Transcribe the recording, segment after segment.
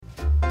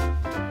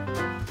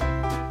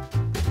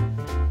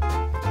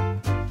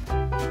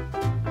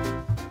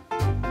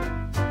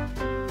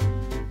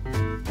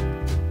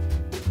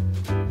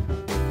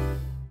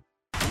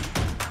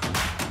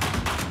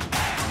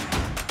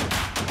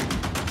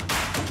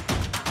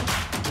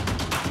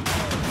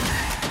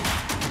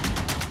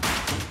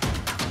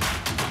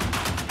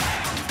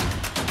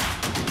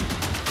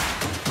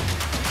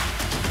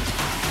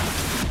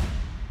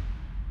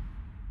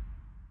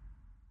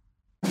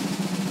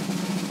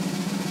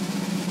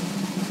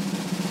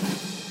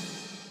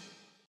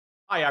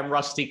Hi, I'm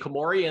Rusty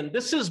Komori, and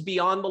this is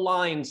Beyond the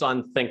Lines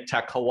on Think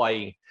Tech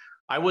Hawaii.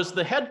 I was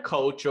the head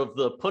coach of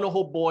the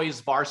Punahou Boys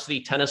varsity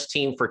tennis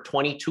team for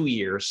 22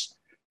 years,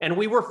 and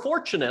we were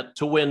fortunate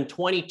to win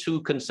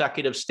 22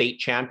 consecutive state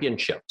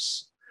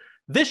championships.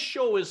 This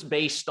show is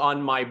based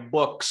on my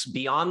books,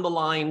 Beyond the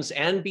Lines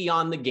and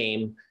Beyond the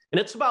Game, and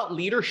it's about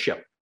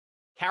leadership,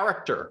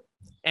 character,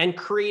 and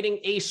creating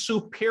a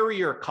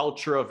superior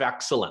culture of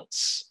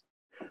excellence.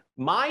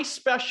 My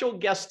special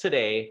guest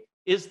today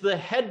is the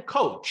head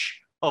coach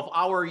of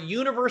our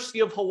University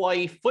of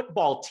Hawaii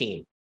football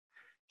team.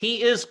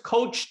 He is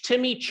Coach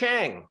Timmy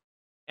Chang,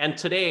 and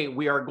today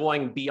we are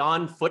going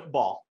beyond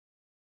football.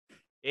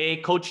 Hey,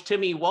 Coach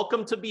Timmy,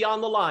 welcome to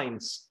Beyond the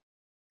Lines.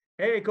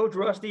 Hey, Coach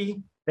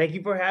Rusty, thank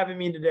you for having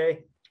me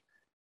today.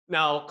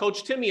 Now,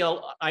 Coach Timmy,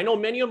 I know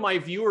many of my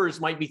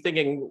viewers might be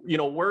thinking,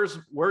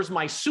 where's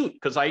my suit?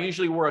 Because I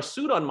usually wear a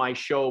suit on my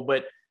show,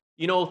 but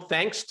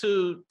thanks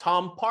to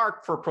Tom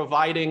Park for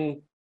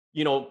providing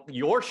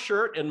your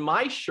shirt and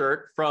my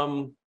shirt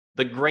from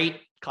the great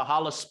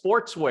Kahala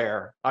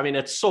Sportswear. I mean,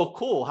 it's so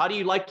cool. How do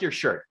you like your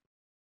shirt?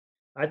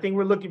 I think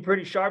we're looking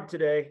pretty sharp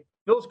today.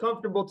 Feels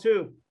comfortable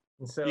too.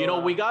 And so,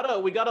 we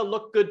gotta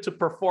look good to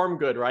perform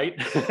good, right?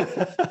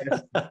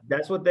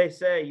 That's what they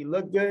say. You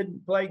look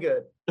good, play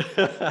good.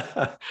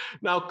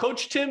 Now,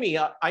 Coach Timmy,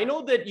 I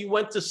know that you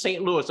went to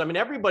St. Louis. I mean,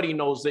 everybody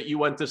knows that you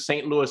went to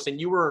St. Louis and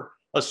you were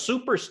a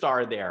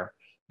superstar there.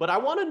 But I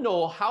want to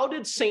know, how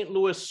did St.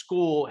 Louis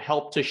school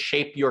help to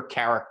shape your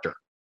character?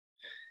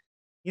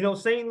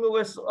 St.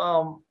 Louis,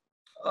 all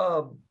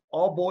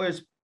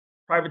boys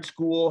private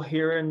school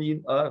here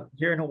in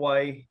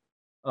Hawaii.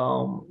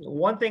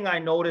 One thing I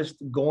noticed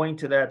going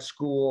to that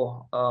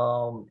school,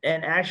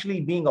 and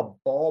actually being a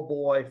ball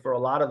boy for a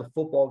lot of the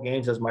football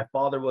games, as my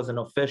father was an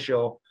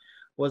official,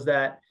 was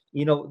that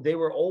they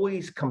were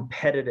always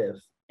competitive,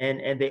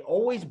 and they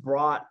always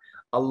brought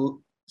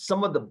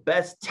some of the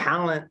best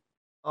talent.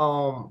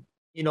 From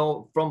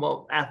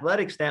an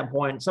athletic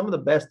standpoint, some of the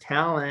best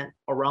talent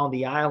around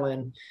the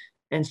island.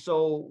 And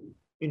so,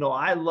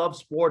 I love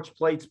sports,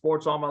 played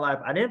sports all my life.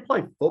 I didn't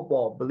play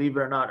football, believe it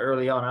or not,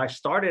 early on. I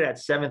started at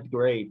 7th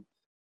grade,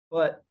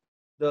 but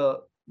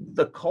the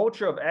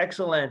culture of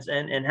excellence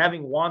and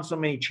having won so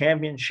many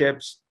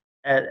championships,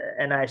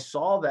 and I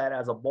saw that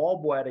as a ball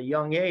boy at a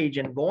young age,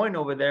 and going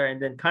over there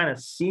and then kind of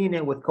seeing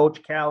it with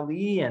Coach Cal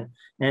Lee and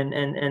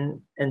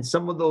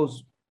some of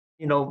those,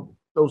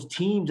 those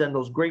teams and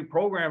those great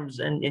programs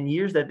and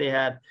years that they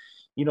had,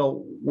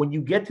 when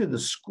you get to the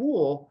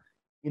school,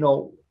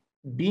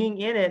 being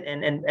in it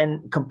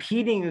and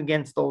competing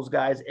against those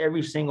guys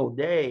every single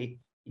day,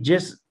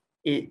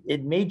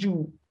 it made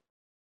you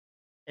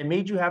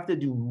have to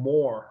do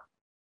more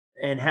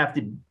and have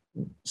to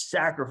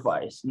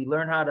sacrifice. You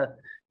learn how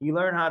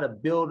to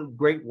build a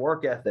great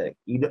work ethic.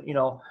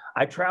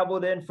 I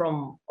traveled in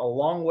from a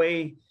long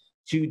way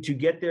to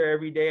get there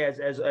every day,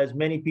 as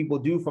many people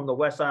do from the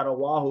west side of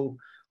Oahu,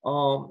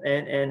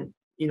 and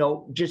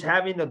just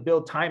having to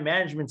build time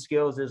management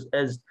skills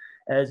as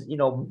I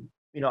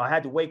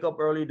had to wake up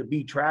early to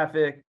beat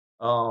traffic.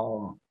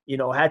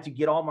 Had to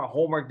get all my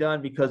homework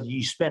done because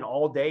you spent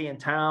all day in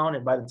town,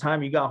 and by the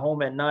time you got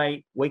home at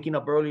night, waking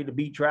up early to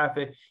beat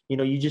traffic, you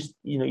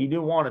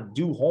didn't want to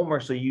do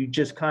homework, so you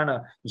just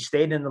you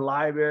stayed in the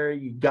library.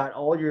 You got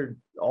all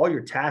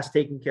your tasks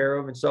taken care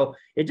of, and so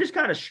it just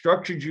kind of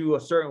structured you a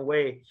certain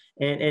way.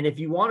 And if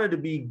you wanted to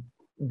be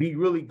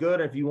really good,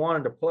 if you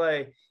wanted to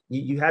play,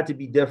 you had to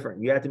be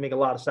different. You had to make a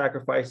lot of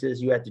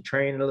sacrifices. You had to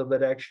train a little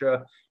bit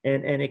extra,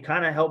 and it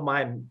kind of helped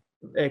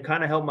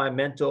my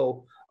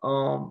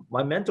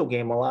mental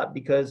game a lot,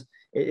 because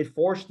it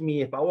forced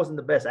me. If I wasn't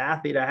the best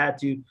athlete, I had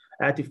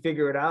to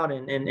figure it out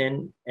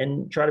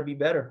and try to be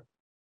better.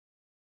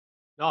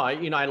 No,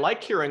 I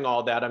like hearing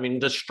all that. I mean,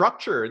 the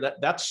structure,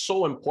 that's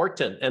so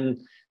important.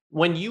 And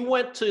when you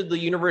went to the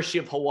University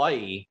of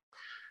Hawaii,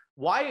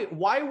 why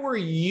were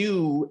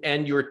you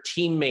and your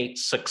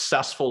teammates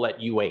successful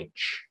at UH?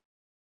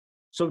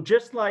 So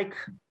just like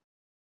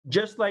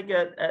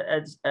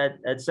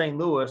at St.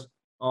 Louis,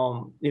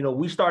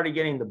 we started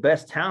getting the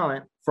best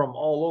talent from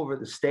all over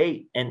the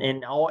state and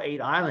in all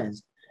 8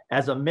 islands.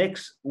 As a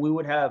mix, we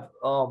would have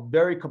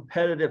very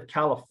competitive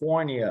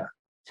California,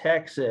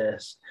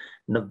 Texas,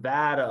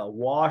 Nevada,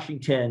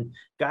 Washington,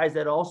 guys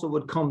that also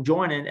would come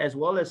join in, as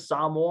well as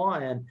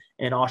Samoa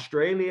and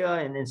Australia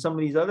and some of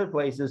these other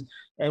places.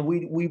 And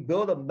we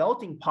build a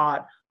melting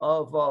pot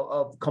of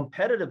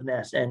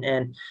competitiveness.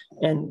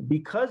 And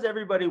because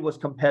everybody was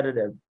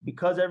competitive,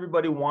 because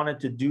everybody wanted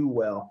to do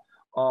well,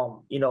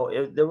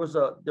 there was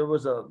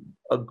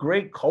a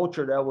great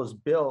culture that was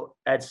built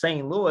at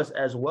St. Louis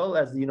as well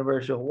as the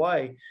University of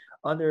Hawaii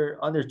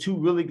under 2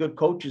 really good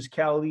coaches,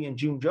 Cal Lee and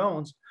June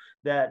Jones,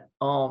 that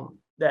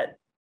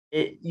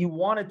you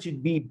wanted to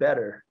be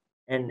better,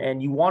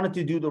 and you wanted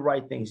to do the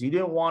right things. You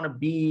didn't want to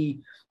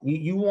be,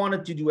 you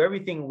wanted to do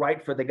everything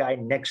right for the guy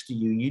next to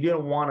you. You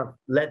didn't want to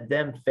let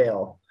them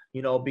fail,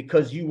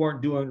 because you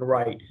weren't doing the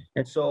right.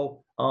 And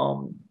so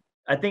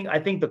I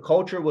think the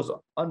culture was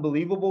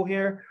unbelievable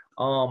here.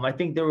 I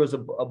think there was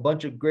a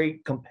bunch of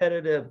great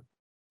competitive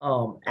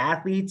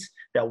athletes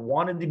that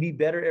wanted to be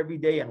better every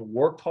day and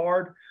worked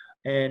hard.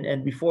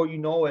 And before you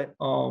know it,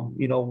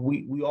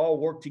 we all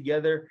worked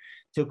together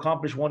to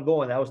accomplish one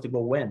goal, and that was to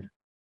go win.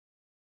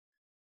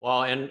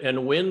 Well,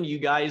 and when you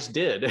guys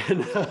did,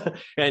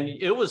 and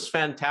it was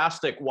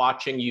fantastic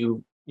watching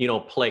you,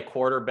 play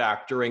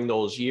quarterback during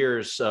those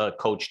years,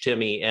 Coach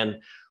Timmy.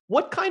 And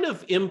what kind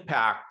of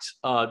impact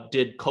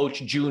did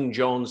Coach June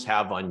Jones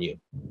have on you?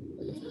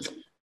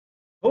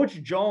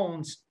 Coach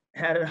Jones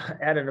had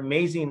an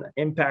amazing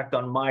impact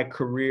on my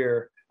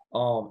career,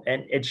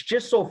 and it's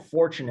just so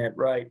fortunate,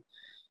 right?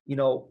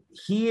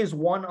 He is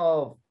one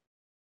of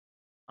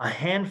a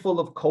handful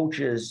of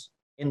coaches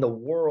in the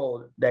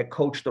world that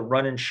coached the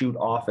run and shoot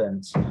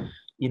offense.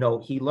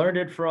 He learned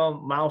it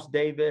from Miles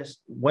Davis,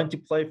 went to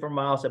play for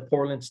Miles at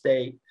Portland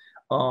State,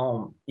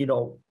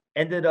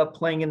 ended up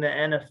playing in the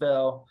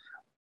NFL,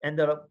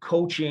 ended up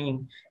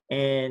coaching,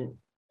 and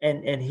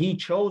he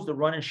chose the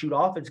run and shoot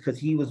offense because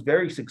he was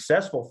very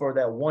successful for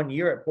that 1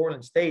 year at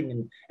Portland State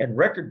and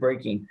record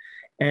breaking.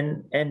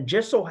 And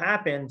just so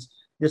happens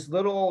this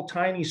little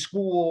tiny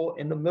school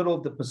in the middle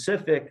of the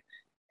Pacific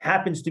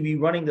happens to be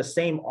running the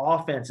same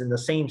offense and the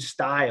same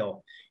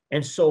style.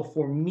 And so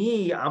for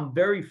me, I'm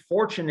very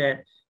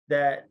fortunate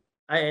that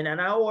I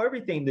owe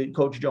everything to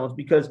Coach Jones,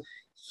 because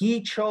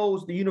he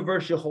chose the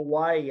University of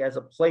Hawaii as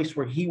a place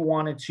where he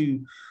wanted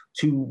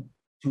to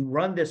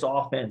run this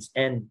offense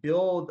and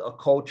build a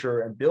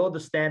culture and build a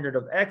standard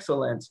of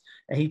excellence.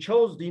 And he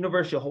chose the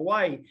University of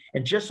Hawaii.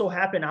 And just so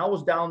happened I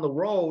was down the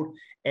road,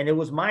 and it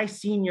was my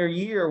senior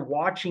year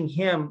watching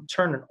him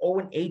turn an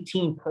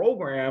 0-18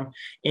 program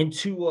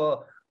into a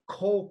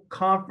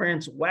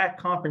co-conference WAC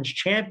conference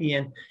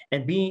champion,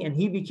 and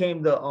he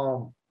became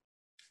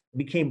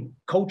became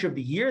coach of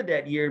the year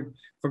that year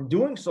for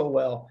doing so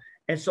well.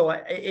 And so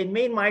it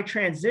made my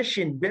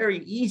transition very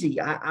easy.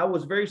 I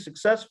was very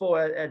successful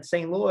at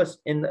St. Louis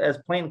as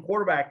playing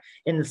quarterback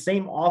in the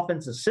same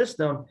offensive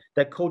system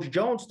that Coach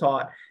Jones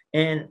taught.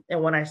 And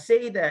when I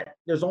say that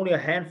there's only a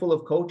handful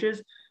of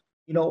coaches,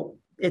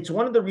 it's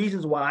one of the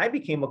reasons why I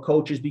became a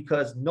coach, is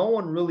because no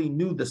one really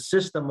knew the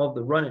system of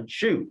the run and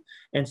shoot.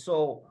 And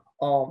so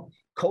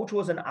Coach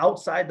was an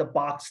outside the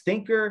box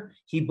thinker.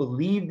 He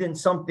believed in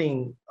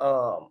something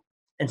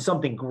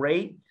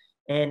great,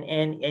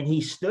 and he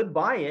stood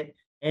by it.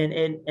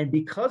 And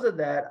because of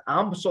that,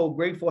 I'm so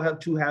grateful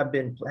to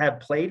have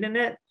played in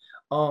it,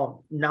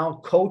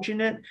 now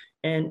coaching it.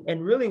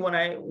 And really when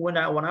I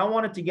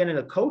wanted to get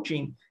into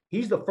coaching,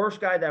 he's the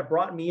first guy that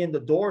brought me in the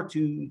door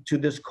to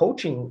this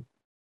coaching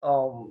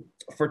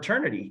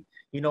fraternity,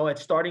 at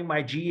starting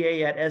my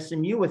GA at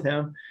SMU with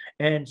him.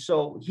 And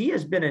so he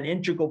has been an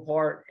integral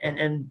part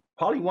and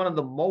probably one of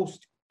the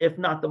most, if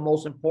not the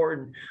most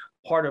important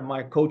part of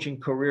my coaching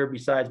career,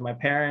 besides my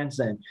parents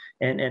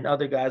and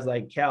other guys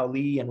like Cal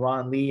Lee and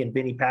Ron Lee and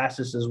Vinny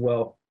Passis as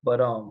well. But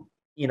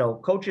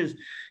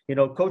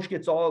Coach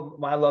gets all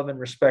my love and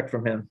respect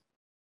from him.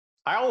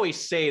 I always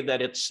say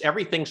that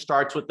everything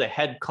starts with the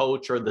head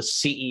coach or the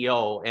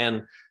CEO,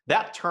 and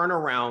that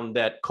turnaround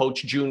that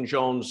Coach June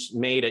Jones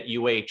made at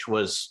UH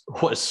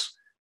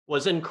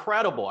was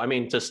incredible. I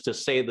mean, just to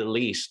say the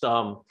least.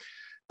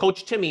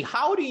 Coach Timmy,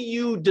 how do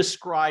you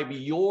describe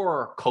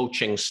your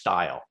coaching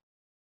style?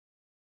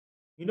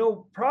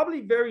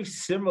 Probably very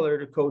similar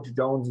to Coach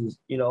Jones's.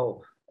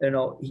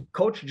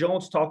 Coach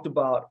Jones talked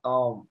about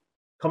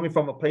coming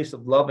from a place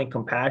of love and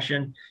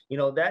compassion.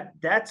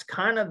 That's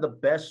kind of the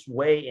best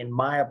way, in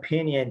my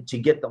opinion, to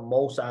get the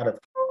most out of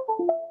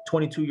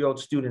 22-year-old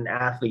student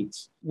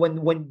athletes.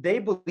 When they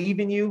believe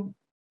in you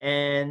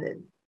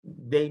and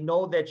they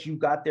know that you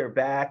got their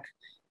back,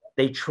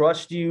 they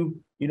trust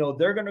you,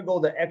 they're going to go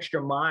the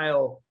extra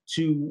mile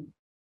to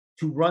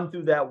run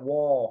through that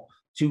wall,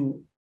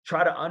 to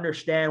try to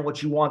understand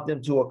what you want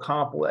them to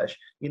accomplish.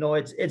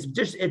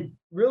 It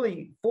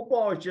really,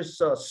 football is just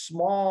a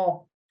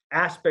small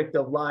aspect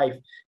of life,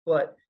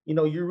 but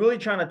you're really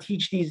trying to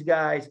teach these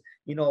guys,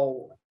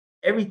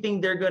 everything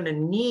they're going to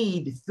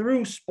need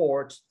through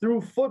sports,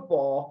 through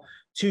football,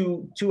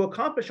 to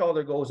accomplish all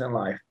their goals in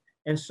life.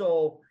 And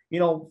so,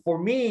 for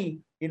me,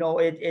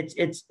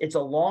 it's a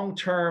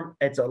long-term,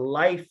 it's a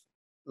life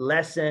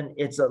lesson,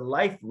 it's a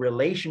life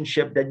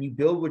relationship that you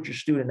build with your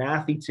student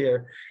athletes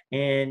here,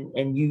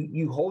 and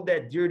you hold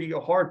that dear to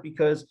your heart,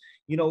 because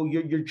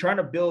you're trying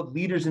to build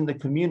leaders in the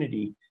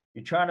community.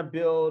 You're trying to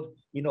build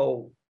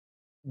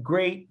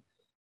great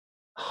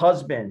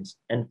husbands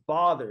and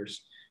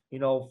fathers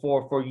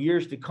for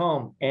years to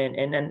come.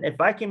 And if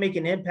I can make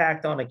an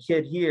impact on a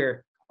kid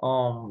here,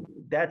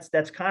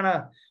 that's kind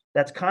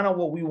of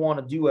what we want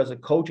to do as a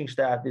coaching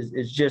staff,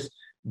 is just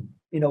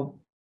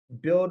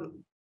build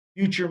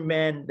future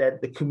men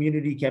that the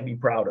community can be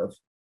proud of.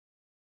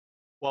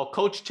 Well,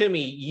 Coach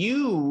Timmy,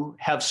 you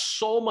have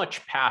so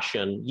much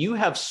passion. You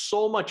have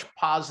so much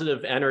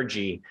positive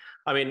energy.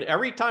 I mean,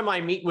 every time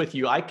I meet with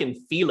you, I can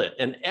feel it,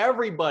 and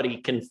everybody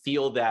can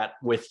feel that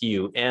with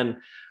you. And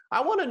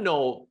I want to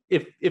know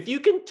if you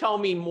can tell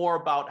me more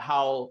about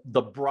how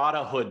the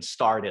Brotherhood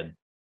started.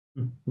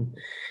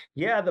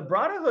 Yeah, the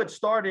Brotherhood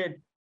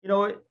started,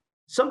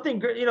 something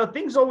great,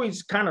 things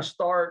always kind of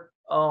start,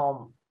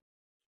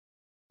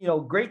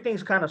 great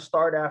things kind of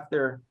start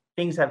after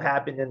things have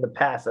happened in the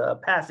past,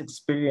 past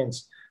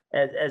experience,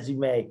 as you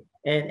may.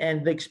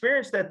 And the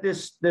experience that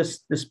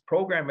this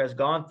program has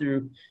gone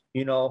through,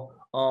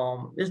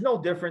 is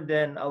no different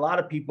than a lot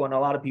of people in a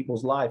lot of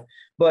people's life.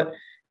 But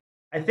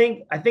I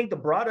think the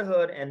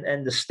brotherhood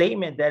and the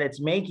statement that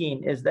it's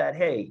making is that,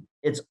 hey,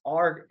 it's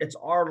our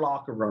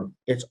locker room,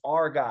 it's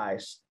our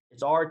guys,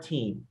 it's our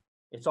team,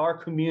 it's our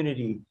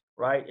community,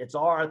 right? It's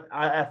our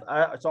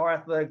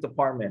athletic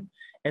department.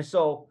 And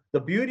so the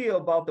beauty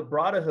about the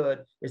brotherhood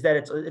is that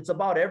it's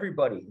about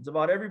everybody. It's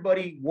about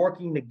everybody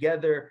working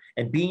together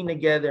and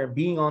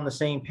being on the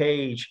same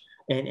page,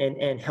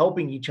 and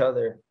helping each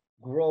other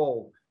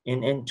grow,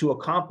 and to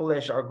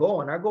accomplish our goal.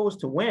 And our goal is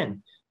to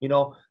win.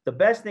 The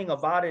best thing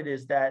about it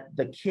is that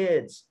the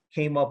kids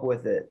came up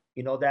with it.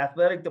 The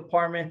athletic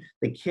department,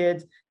 the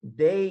kids,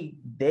 they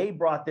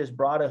brought this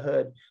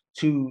brotherhood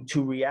to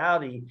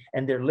reality,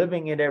 and they're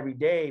living it every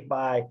day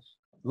by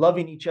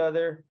loving each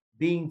other,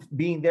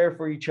 being there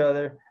for each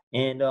other,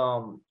 and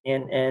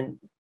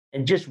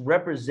just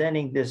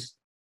representing this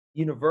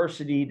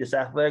university, this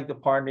athletic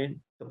department,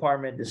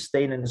 this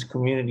state, and this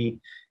community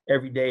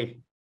every day.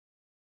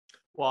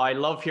 Well, I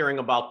love hearing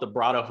about the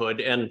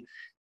brotherhood.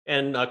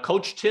 And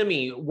Coach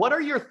Timmy, what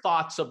are your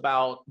thoughts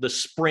about the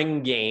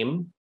spring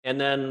game, and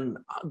then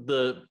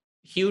the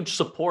huge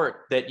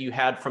support that you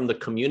had from the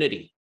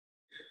community?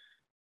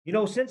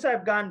 Since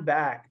I've gone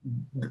back,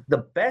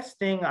 the best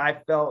thing I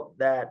felt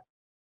that,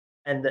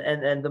 and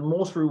the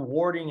most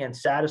rewarding and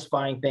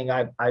satisfying thing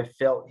I've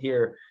felt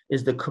here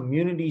is the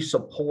community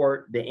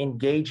support, the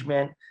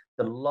engagement,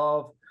 the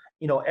love.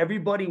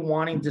 Everybody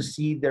wanting to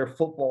see their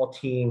football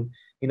team,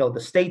 the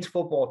state's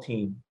football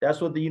team. That's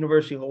what the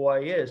University of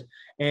Hawaii is,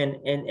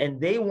 and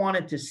they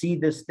wanted to see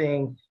this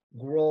thing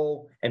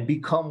grow and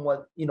become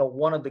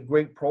one of the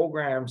great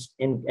programs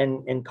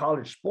in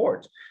college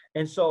sports.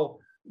 And so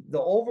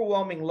the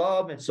overwhelming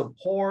love and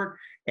support,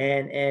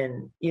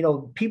 and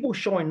people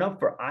showing up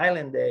for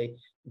Island Day,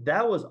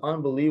 that was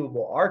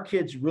unbelievable. Our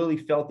kids really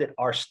felt it,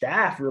 our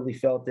staff really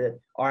felt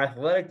it, our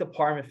athletic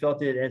department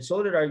felt it, and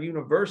so did our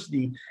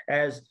university.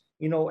 As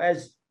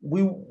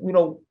we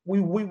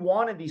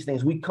wanted these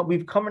things.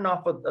 We've coming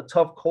off a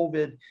tough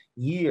COVID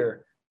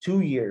year,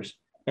 2 years,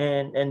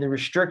 and the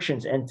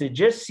restrictions, and to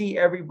just see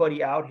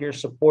everybody out here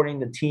supporting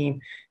the team,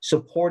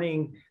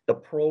 supporting the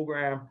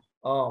program,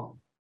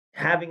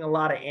 having a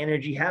lot of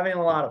energy, having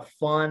a lot of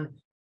fun,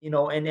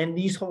 and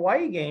these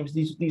Hawaii games,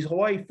 these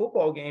Hawaii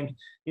football games,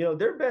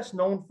 they're best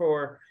known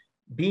for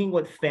being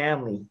with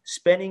family,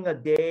 spending a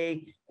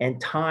day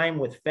and time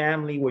with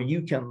family where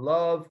you can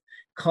love,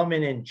 come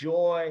and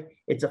enjoy.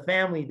 It's a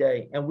family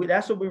day. And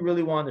that's what we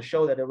really wanted to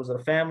show, that it was a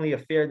family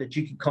affair, that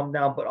you could come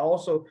down, but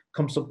also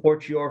come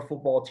support your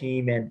football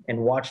team and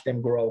watch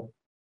them grow.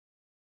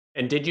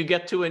 And did you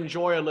get to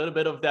enjoy a little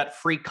bit of that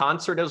free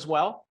concert as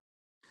well?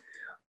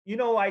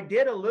 I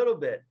did a little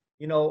bit.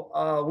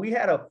 We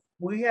had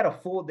a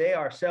full day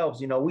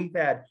ourselves. We've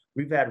had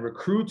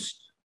recruits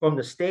from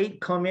the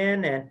state come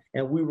in,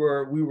 and we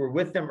were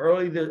with them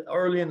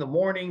early in the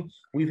morning.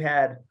 We've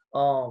had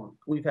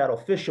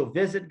official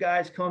visit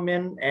guys come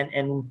in,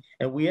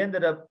 and we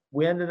ended up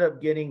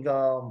getting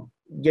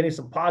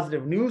some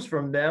positive news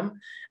from them.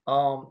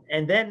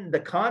 And then the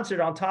concert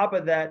on top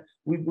of that,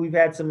 we've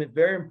had some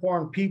very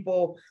important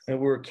people, and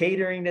we're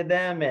catering to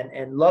them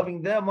and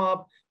loving them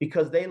up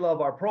because they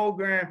love our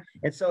program.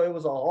 And so it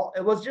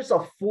was just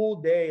a full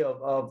day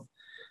of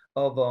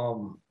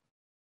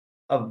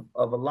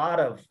a lot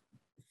of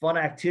fun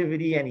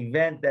activity and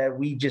event that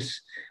we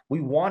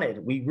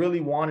really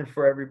wanted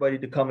for everybody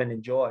to come and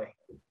enjoy.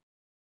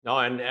 No,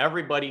 and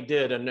everybody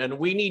did. And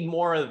we need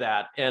more of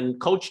that. And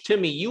Coach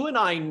Timmy, you and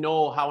I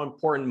know how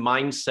important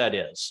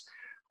mindset is.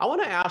 I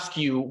want to ask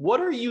you,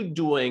 what are you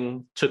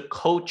doing to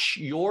coach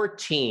your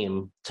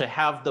team to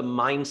have the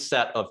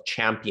mindset of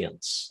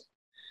champions?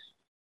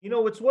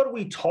 It's what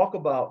we talk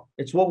about.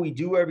 It's what we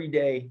do every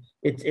day.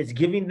 It's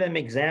giving them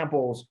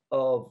examples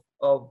of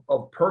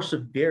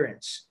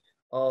perseverance,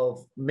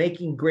 of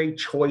making great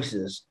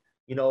choices.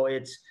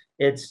 It's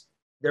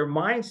their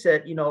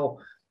mindset.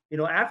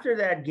 After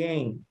that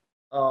game,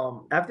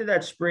 after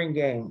that spring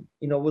game,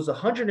 it was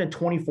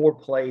 124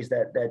 plays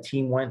that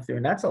team went through,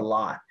 and that's a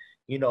lot.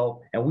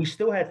 And we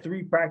still had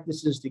 3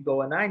 practices to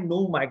go, and I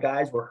knew my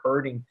guys were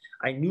hurting.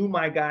 I knew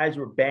my guys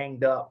were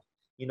banged up.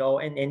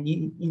 And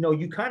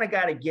you kind of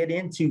got to get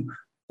into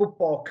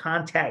football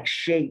contact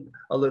shape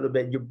a little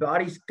bit. Your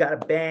body's got to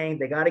bang.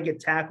 They got to get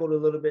tackled a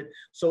little bit.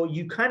 So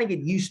you kind of get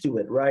used to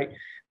it, right?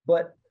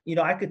 But,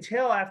 I could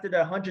tell after the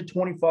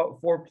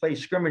 124 play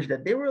scrimmage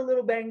that they were a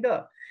little banged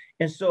up.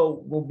 And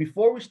so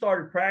before we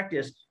started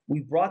practice, I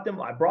brought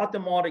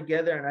them all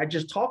together, and I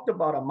just talked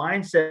about a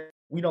mindset.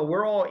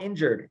 We're all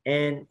injured,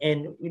 and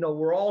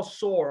we're all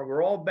sore.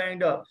 We're all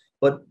banged up.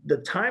 But the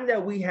time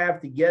that we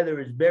have together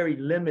is very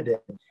limited,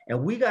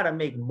 and we got to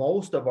make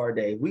most of our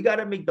day. We got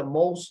to make the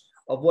most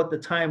of what the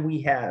time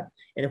we have.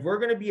 And if we're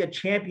going to be a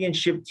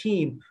championship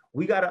team,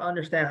 we got to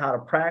understand how to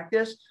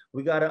practice.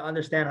 We got to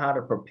understand how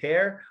to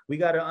prepare. We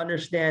got to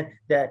understand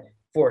that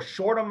for a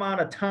short amount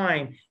of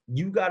time,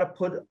 you got to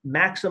put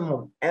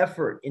maximum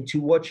effort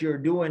into what you're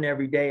doing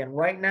every day. And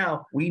right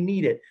now, we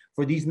need it.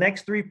 For these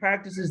next 3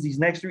 practices, these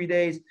next 3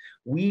 days,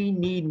 we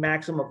need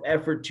maximum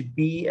effort to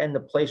be in the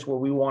place where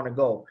we want to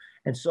go.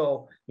 And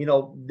so,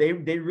 they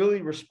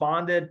really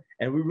responded,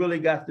 and we really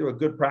got through a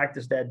good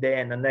practice that day.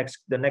 And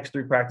the next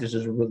 3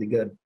 practices were really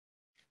good.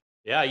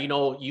 Yeah,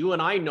 you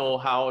and I know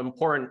how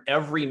important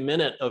every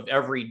minute of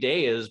every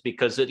day is,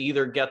 because it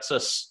either gets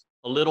us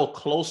a little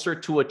closer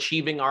to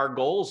achieving our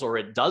goals or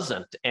it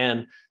doesn't.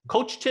 And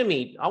Coach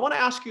Timmy, I want to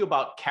ask you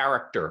about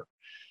character.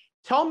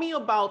 Tell me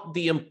about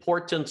the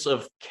importance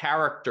of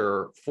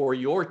character for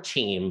your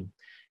team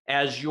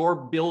as you're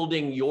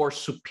building your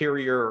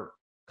superior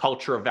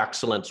culture of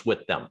excellence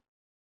with them.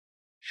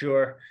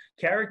 Sure.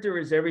 Character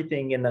is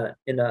everything in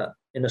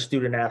a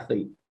student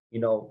athlete.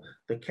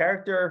 The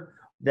character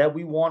that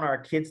we want our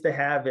kids to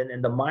have,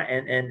 and the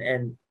mind,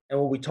 and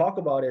what we talk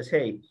about is,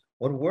 hey,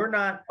 when we're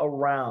not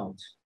around,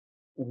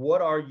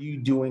 what are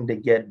you doing to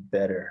get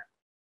better?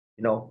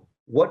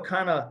 What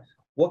kind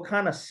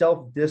of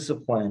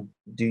self-discipline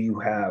do you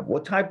have?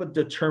 What type of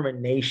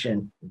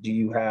determination do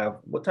you have?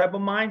 What type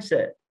of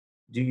mindset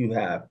do you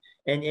have?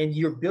 And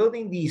you're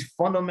building these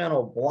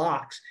fundamental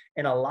blocks,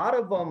 and a lot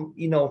of them,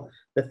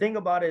 the thing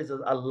about it is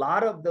a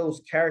lot of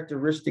those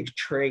characteristic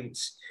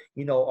traits,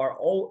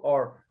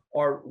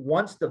 are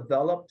once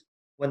developed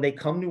when they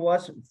come to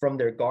us from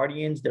their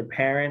guardians, their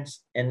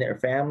parents, and their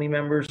family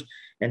members,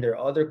 and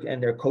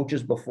their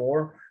coaches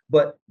before.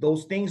 But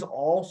those things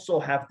also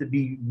have to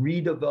be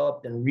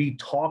redeveloped and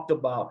re-talked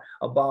about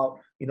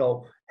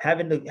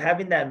having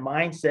that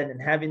mindset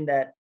and having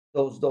that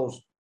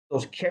those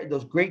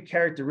great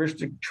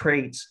characteristic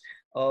traits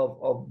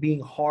of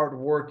being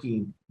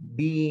hardworking,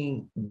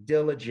 being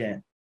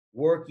diligent,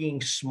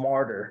 working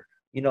smarter,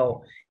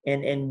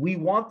 and we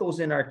want those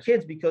in our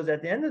kids, because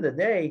at the end of the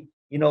day,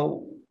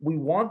 we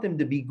want them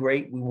to be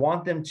great. We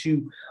want them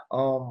to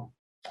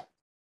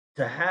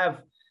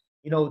have,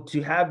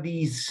 to have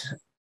these,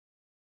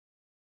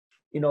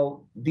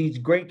 these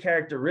great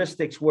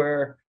characteristics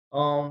where,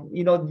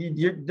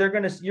 you're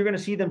gonna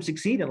see them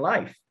succeed in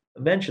life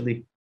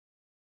eventually.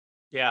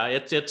 Yeah,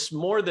 it's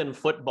more than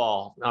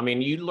football. I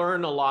mean, you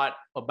learn a lot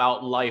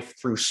about life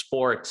through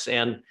sports.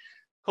 And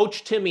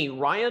Coach Timmy,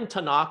 Ryan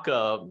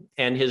Tanaka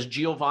and his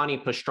Giovanni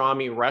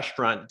Pastrami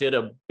restaurant did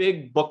a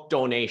big book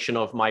donation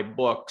of my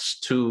books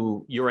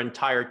to your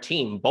entire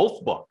team,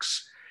 both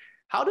books.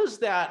 How does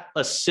that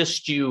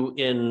assist you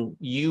in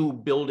you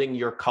building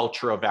your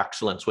culture of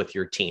excellence with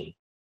your team?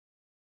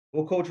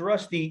 Well, Coach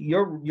Rusty,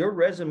 your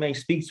resume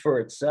speaks for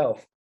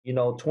itself.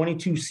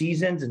 22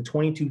 seasons and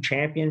 22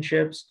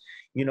 championships.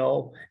 And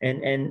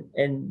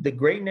the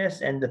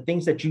greatness and the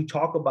things that you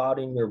talk about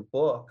in your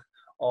book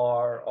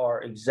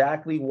are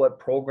exactly what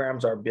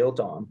programs are built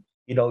on.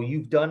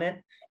 You've done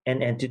it,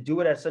 and to do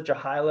it at such a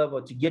high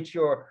level, to get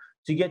your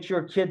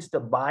kids to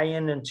buy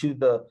into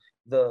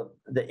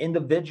the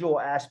individual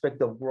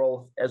aspect of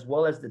growth as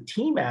well as the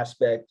team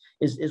aspect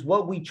is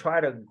what we try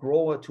to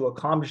grow to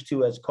accomplish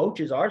to as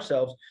coaches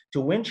ourselves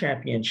to win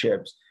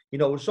championships.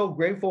 We're so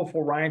grateful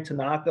for Ryan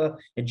Tanaka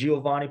and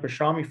Giovanni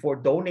Pastrami for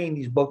donating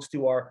these books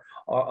to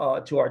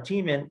our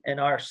team, and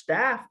our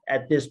staff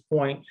at this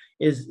point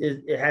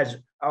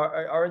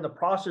are in the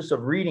process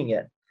of reading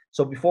it.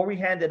 So before we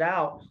hand it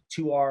out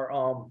to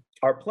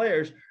our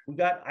players,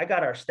 I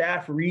got our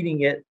staff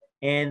reading it,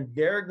 and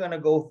they're going to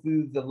go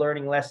through the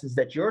learning lessons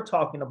that you're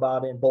talking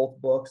about in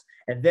both books.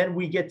 And then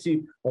we get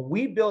to, when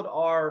we build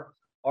our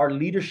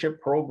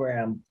leadership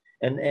program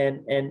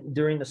and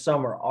during the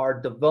summer, our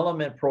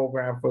development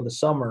program for the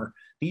summer,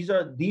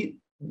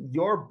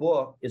 your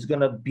book is going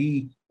to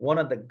be one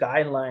of the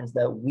guidelines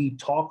that we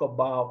talk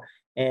about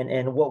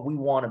and what we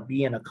want to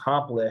be and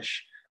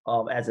accomplish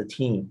as a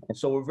team. And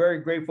so we're very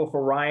grateful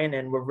for Ryan,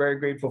 and we're very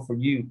grateful for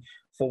you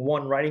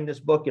for writing this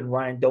book, and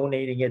Ryan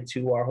donating it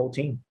to our whole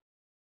team.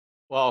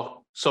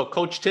 Well, so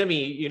Coach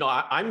Timmy,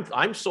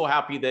 I'm so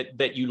happy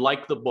that you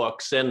like the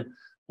books. And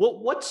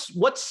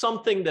what's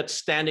something that's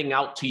standing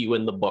out to you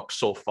in the book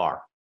so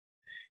far?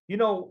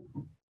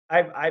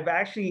 I've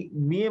actually,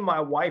 me and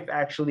my wife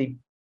actually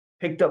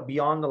picked up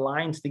Beyond the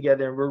Lines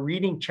together, and we're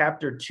reading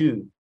chapter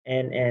 2.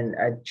 And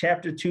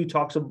chapter 2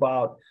 talks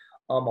about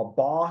a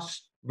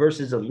boss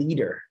versus a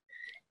leader.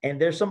 And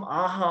there's some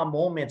aha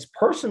moments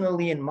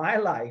personally in my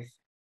life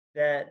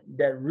that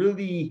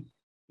really,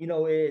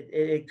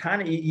 it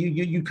kind of,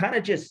 you kind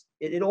of just,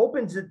 it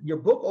opens it, your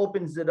book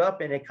opens it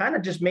up, and it kind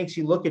of just makes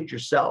you look at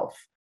yourself,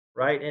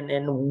 right? And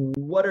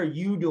what are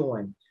you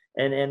doing?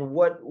 And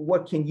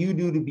what can you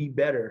do to be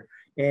better?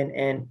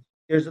 And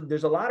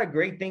there's a lot of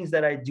great things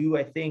that I do,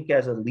 I think,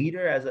 as a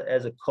leader,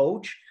 as a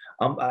coach,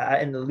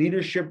 in the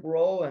leadership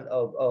role and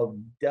of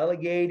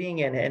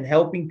delegating and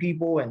helping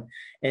people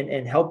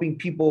and helping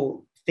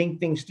people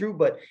think things through.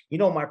 But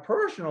my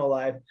personal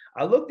life,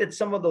 I looked at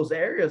some of those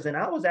areas, and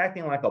I was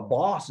acting like a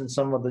boss in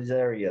some of those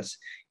areas,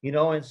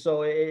 and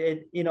so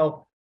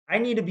I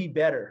need to be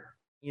better.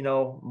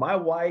 my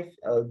wife,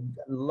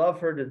 love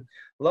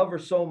her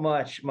so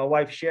much. My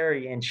wife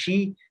Sherry, and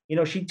she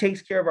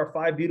takes care of our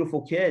five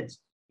beautiful kids.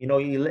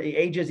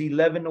 Ages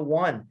 11 to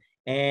 1,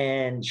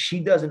 and she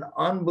does an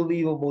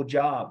unbelievable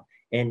job.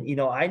 And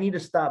I need to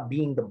stop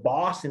being the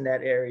boss in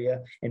that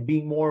area and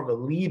being more of a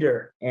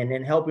leader, and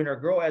then helping her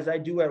grow as I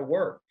do at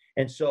work.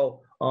 And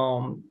so,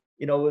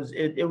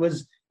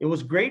 it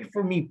was great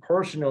for me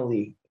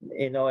personally,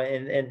 and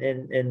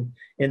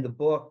in the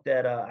book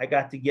that I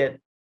got to get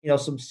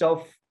some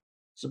self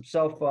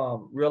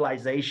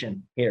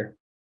realization here.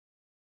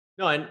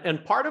 No,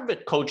 and part of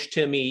it, Coach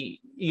Timmy,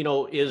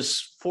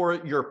 is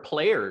for your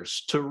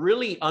players to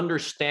really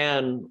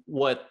understand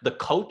what the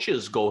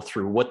coaches go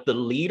through, what the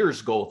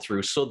leaders go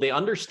through, so they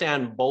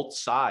understand both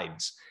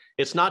sides.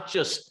 It's not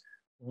just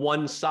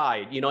one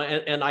side,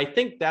 and I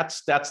think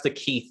that's the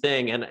key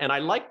thing. And I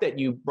like that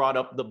you brought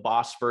up the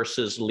boss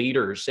versus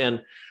leaders.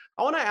 And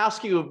I want to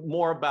ask you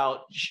more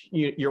about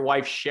your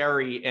wife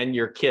Sherry and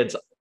your kids.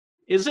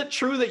 Is it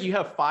true that you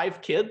have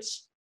 5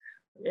 kids?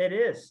 It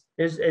is.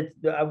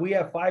 We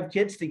have five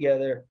kids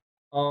together.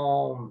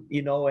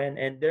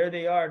 And there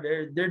they are.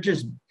 They're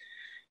just,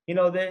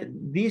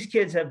 these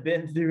kids have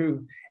been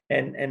through,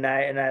 and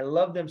I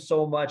love them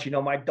so much.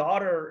 My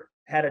daughter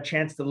had a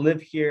chance to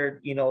live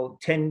here,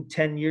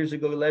 10 years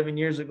ago, 11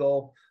 years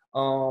ago,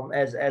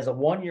 as a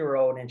 1 year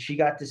old, and she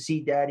got to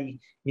see daddy,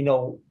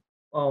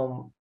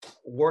 um,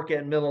 work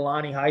at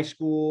Mililani High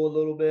School a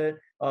little bit,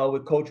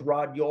 with Coach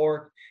Rod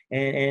York,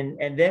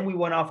 and then we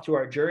went off to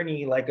our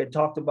journey, like I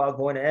talked about,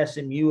 going to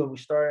SMU, and we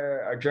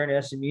started our journey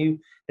at SMU.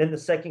 Then the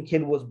second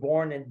kid was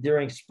born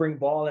during spring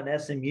ball in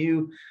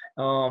SMU,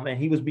 and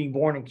he was being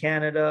born in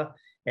Canada.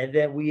 And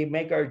then we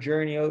make our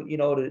journey,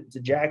 to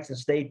Jackson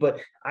State. But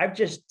I've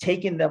just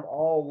taken them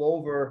all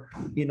over,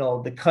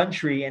 the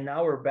country, and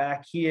now we're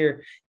back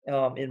here,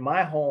 in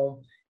my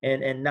home,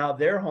 and now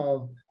their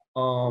home,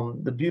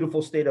 the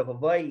beautiful state of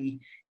Hawaii.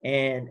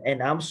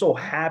 And I'm so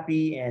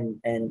happy,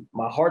 and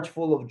my heart's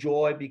full of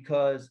joy,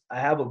 because I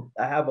have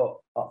a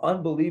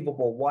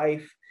unbelievable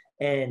wife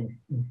and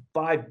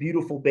five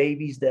beautiful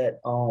babies that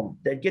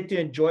get to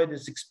enjoy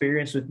this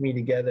experience with me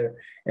together.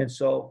 And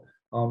so,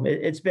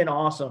 it's been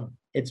awesome.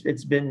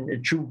 It's been a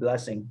true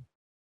blessing.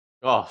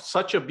 Oh,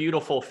 such a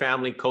beautiful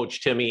family,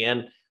 Coach Timmy.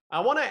 And I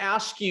want to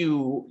ask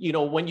you,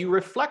 when you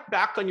reflect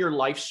back on your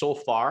life so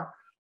far,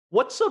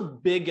 what's a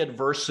big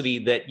adversity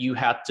that you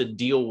had to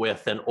deal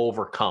with and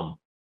overcome?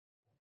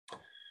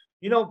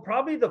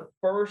 Probably the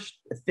first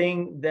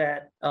thing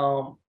that,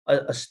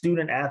 a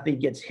student athlete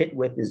gets hit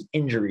with is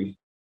injury.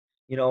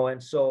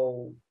 And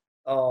so,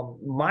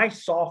 my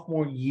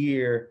sophomore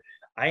year,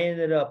 I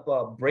ended up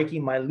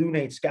breaking my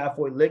lunate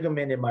scaphoid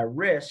ligament in my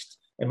wrist,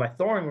 in my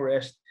throwing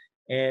wrist.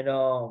 And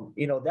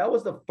that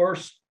was the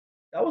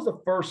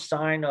first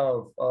sign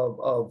of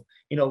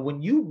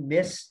when you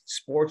miss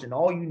sports and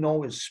all you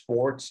know is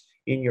sports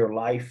in your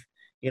life.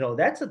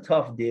 That's a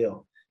tough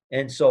deal.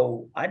 And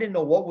so I didn't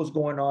know what was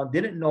going on,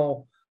 didn't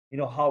know,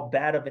 how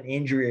bad of an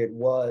injury it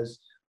was.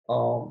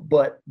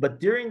 But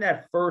during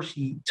that first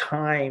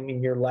time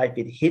in your life,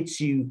 it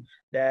hits you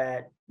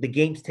that the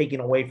game's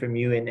taken away from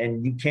you,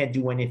 and you can't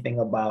do anything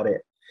about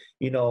it.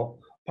 You know,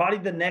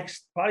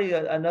 probably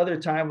another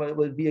time it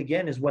would be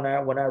again is when I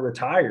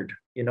retired.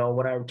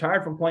 When I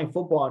retired from playing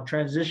football and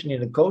transitioning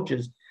to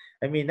coaches.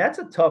 I mean, that's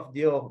a tough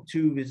deal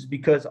too, is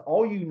because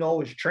all you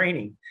know is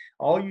training.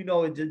 All you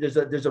know is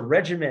there's a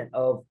regiment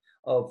of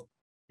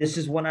this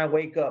is when I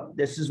wake up.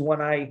 This is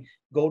when I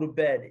go to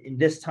bed. And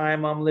this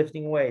time I'm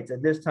lifting weights.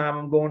 At this time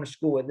I'm going to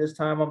school. At this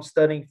time I'm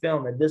studying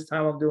film. At this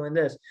time I'm doing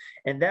this.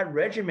 And that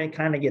regiment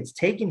kind of gets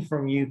taken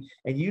from you,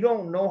 and you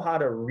don't know how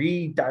to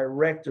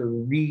redirect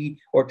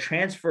or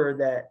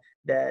transfer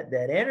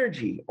that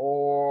energy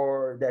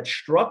or that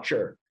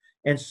structure.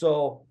 And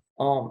so,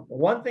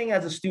 one thing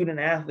as a student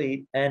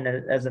athlete and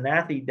as an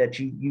athlete that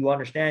you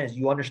understand is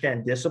you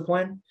understand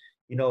discipline.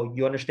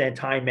 You understand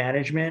time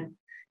management,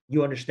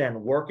 you understand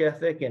work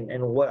ethic,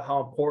 and what how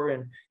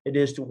important it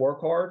is to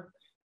work hard.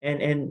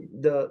 And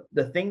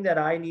the thing that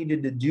I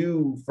needed to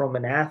do from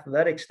an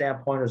athletic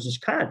standpoint was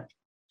just kind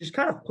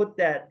of put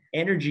that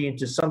energy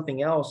into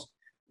something else,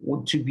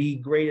 to be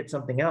great at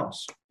something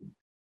else.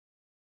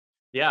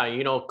 Yeah,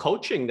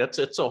 coaching, that's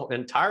it's an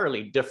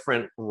entirely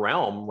different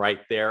realm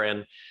right there.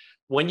 And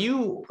when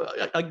you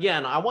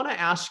again, I want to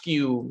ask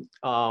you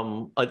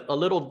a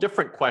little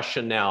different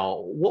question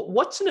now.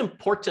 What's an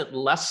important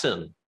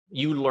lesson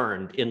you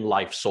learned in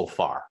life so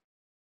far?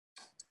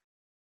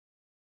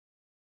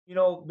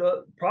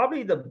 The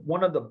probably the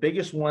one of the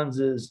biggest ones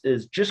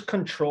is just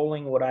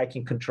controlling what I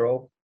can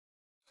control.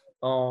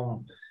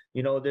 Um,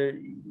 there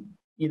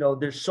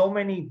there's so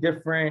many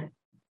different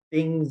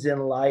things in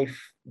life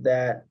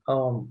that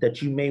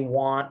you may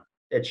want,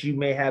 that you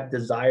may have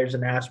desires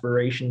and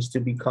aspirations to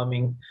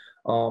becoming,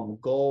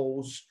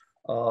 goals,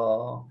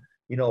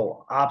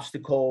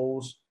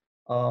 obstacles.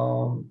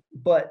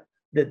 But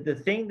the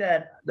thing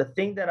that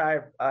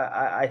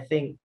I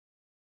think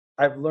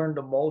I've learned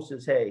the most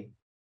is, hey,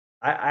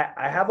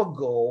 I have a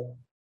goal.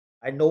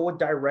 I know what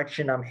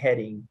direction I'm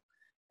heading,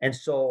 And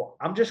so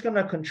I'm just going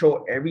to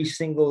control every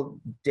single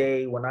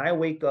day when I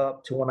wake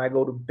up to when I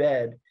go to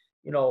bed,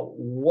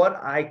 what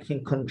I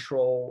can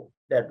control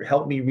that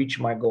help me reach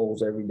my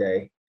goals every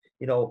day.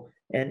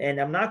 And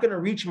I'm not going to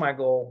reach my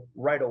goal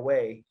right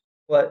away,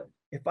 but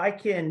if I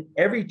can,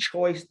 every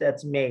choice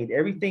that's made,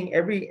 everything,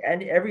 every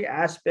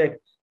aspect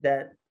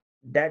that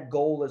that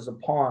goal is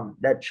upon,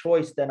 that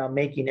choice that I'm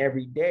making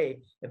every day,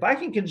 if I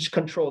can just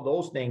control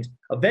those things,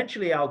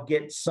 eventually I'll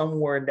get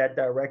somewhere in that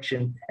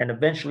direction and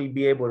eventually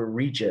be able to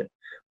reach it.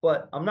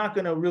 But I'm not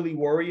going to really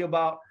worry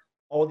about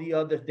all the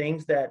other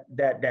things that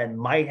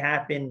might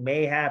happen,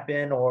 may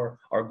happen, or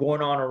are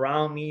going on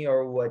around me,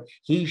 or what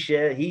he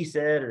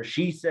said, or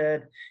she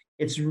said.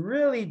 It's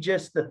really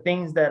just the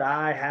things that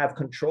I have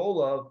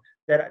control of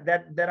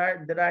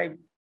that I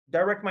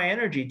direct my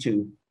energy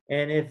to.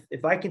 And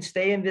if I can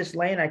stay in this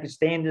lane, I can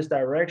stay in this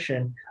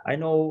direction. I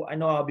know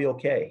I'll be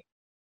okay.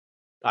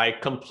 I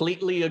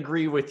completely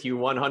agree with you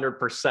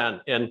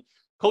 100%. And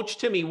Coach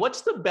Timmy,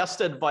 what's the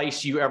best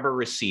advice you ever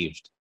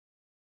received?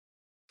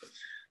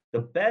 The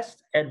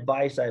best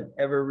advice I've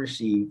ever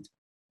received,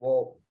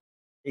 well,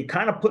 it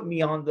kind of put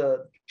me on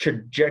the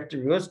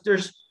trajectory.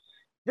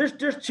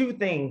 There's two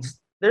things.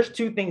 There's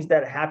two things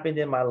that happened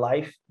in my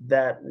life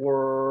that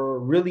were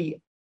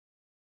really,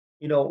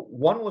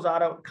 one was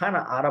out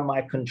of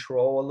my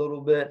control a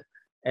little bit,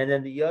 and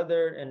then the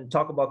other, and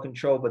talk about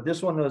control, but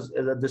this one was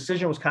the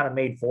decision was kind of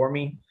made for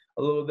me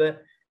a little bit,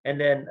 and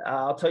then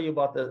I'll tell you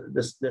about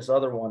this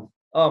other one.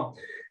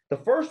 The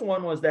first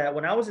one was that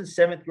when I was in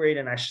seventh grade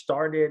and I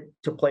started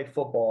to play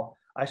football,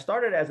 I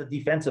started as a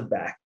defensive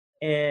back,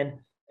 and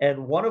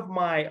and one of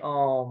my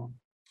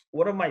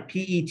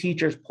PE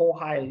teachers, Paul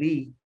Hai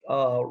Lee,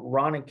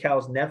 Ron and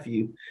Cal's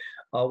nephew,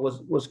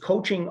 was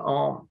coaching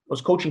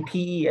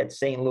PE at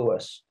St.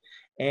 Louis,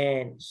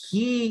 and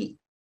he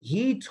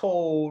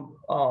told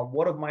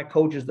one of my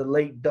coaches, the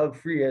late Doug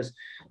Frias,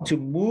 to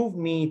move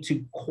me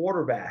to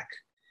quarterback.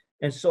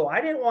 And so I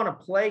didn't want to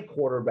play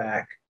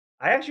quarterback.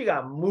 I actually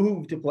got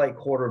moved to play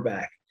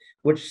quarterback,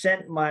 which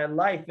sent my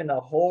life in a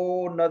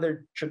whole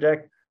nother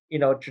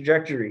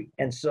trajectory.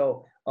 And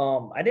so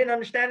I didn't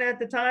understand it at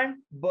the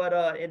time, but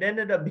it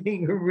ended up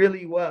being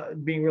really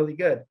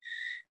good.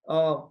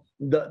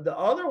 The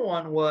other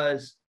one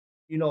was,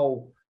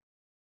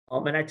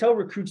 and I tell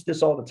recruits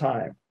this all the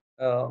time.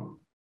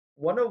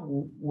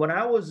 When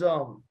I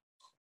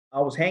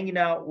was hanging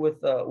out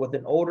with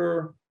an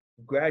older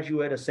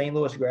graduate, a St.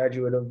 Louis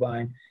graduate of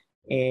mine,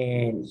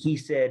 and he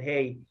said,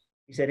 "Hey,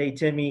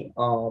 Timmy,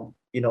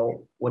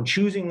 when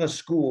choosing a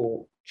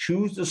school,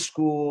 choose the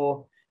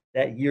school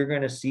that you're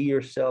going to see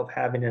yourself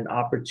having an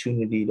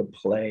opportunity to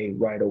play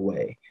right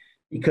away."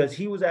 Because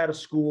he was out of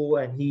school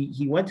and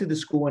he went to the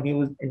school and he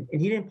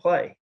didn't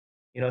play.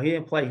 He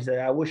didn't play. He said,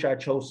 "I wish I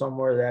chose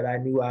somewhere that I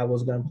knew I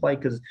was going to play,"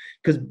 because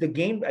the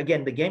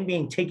game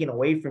being taken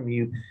away from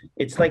you,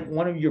 it's like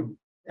one of your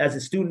as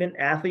a student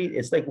athlete,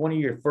 it's like one of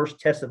your first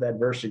tests of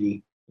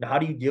adversity. How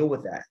do you deal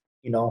with that?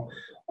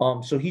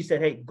 So he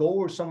said, "Hey,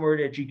 go somewhere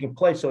that you can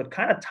play." So it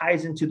kind of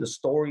ties into the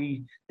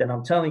story that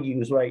I'm telling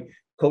you, is right.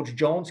 Coach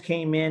Jones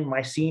came in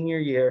my senior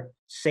year,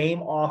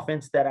 same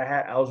offense that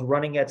I was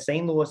running at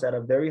St. Louis at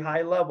a very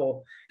high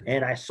level,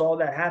 and I saw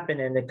that happen,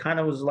 and it kind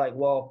of was like,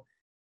 well,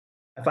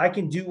 if I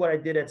can do what I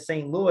did at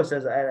St. Louis,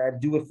 as I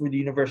do it for the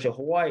University of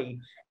Hawaii,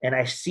 and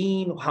I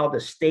seen how the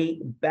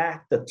state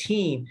backed the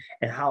team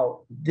and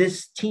how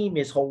this team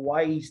is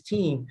Hawaii's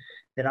team,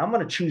 then I'm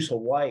going to choose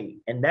Hawaii.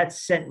 And that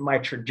sent my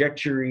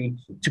trajectory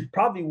to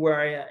probably where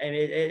I am. And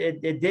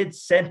it did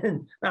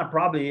send, not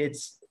probably, it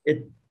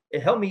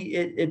helped me,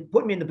 it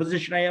put me in the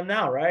position I am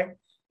now, right?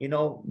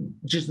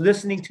 Just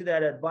listening to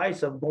that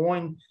advice of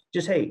going,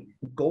 just, hey,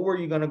 go where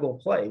you're going to go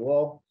play.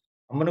 Well,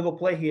 I'm going to go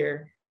play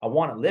here. I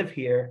want to live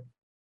here.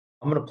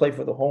 I'm going to play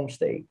for the home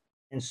state.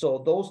 And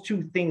so those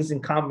two things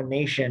in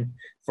combination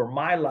for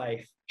my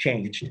life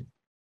changed.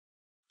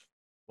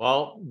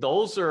 Well,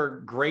 those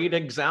are great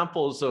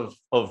examples of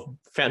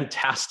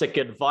fantastic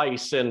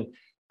advice. And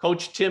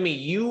Coach Timmy,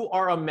 you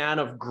are a man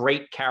of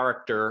great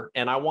character,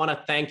 and I want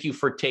to thank you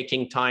for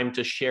taking time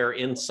to share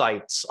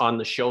insights on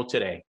the show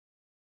today.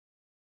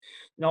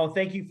 No,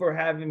 thank you for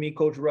having me,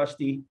 Coach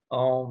Rusty.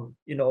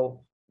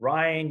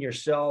 Ryan,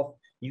 yourself,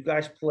 you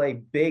guys play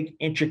big,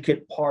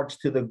 intricate parts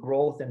to the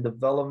growth and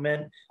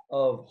development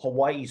of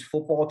Hawaii's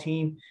football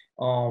team,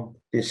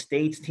 the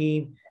state's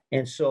team.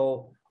 And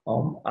so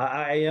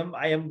I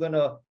am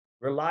gonna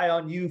rely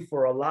on you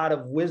for a lot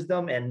of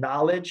wisdom and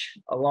knowledge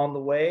along the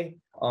way.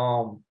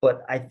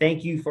 But I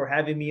thank you for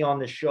having me on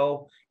the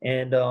show,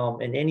 and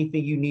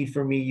anything you need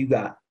from me, you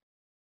got.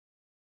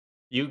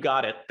 You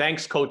got it.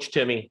 Thanks, Coach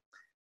Timmy.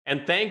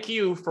 And thank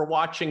you for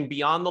watching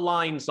Beyond the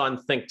Lines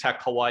on Think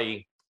Tech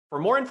Hawaii. For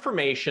more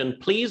information,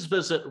 please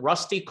visit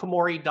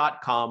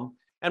rustykomori.com,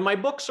 and my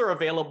books are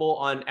available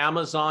on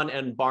Amazon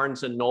and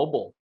Barnes &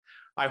 Noble.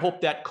 I hope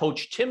that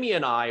Coach Timmy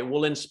and I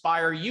will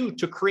inspire you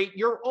to create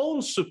your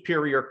own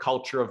superior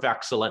culture of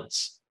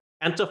excellence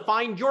and to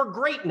find your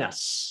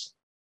greatness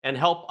and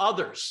help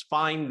others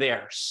find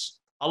theirs.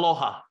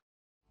 Aloha.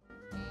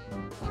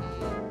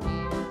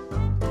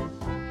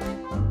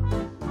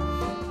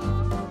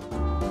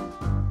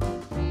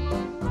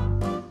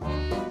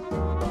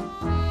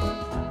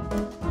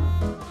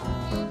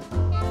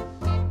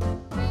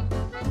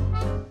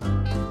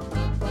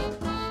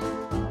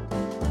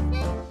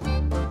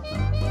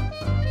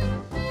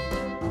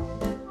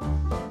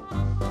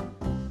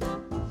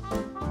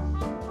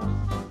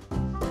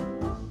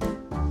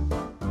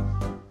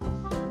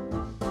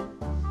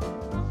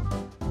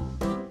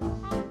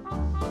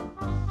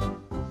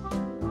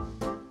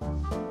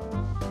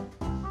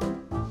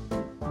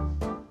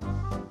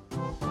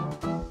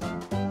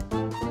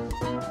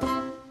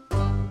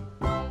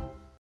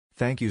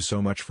 Thank you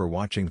so much for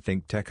watching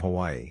Think Tech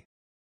Hawaii.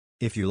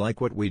 If you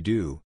like what we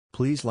do,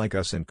 please like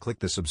us and click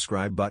the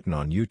subscribe button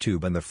on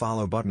YouTube and the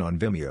follow button on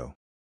Vimeo.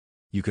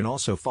 You can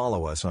also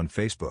follow us on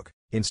Facebook,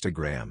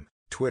 Instagram,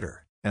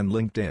 Twitter, and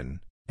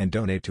LinkedIn, and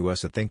donate to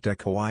us at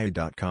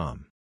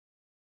thinktechhawaii.com.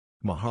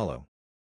 Mahalo.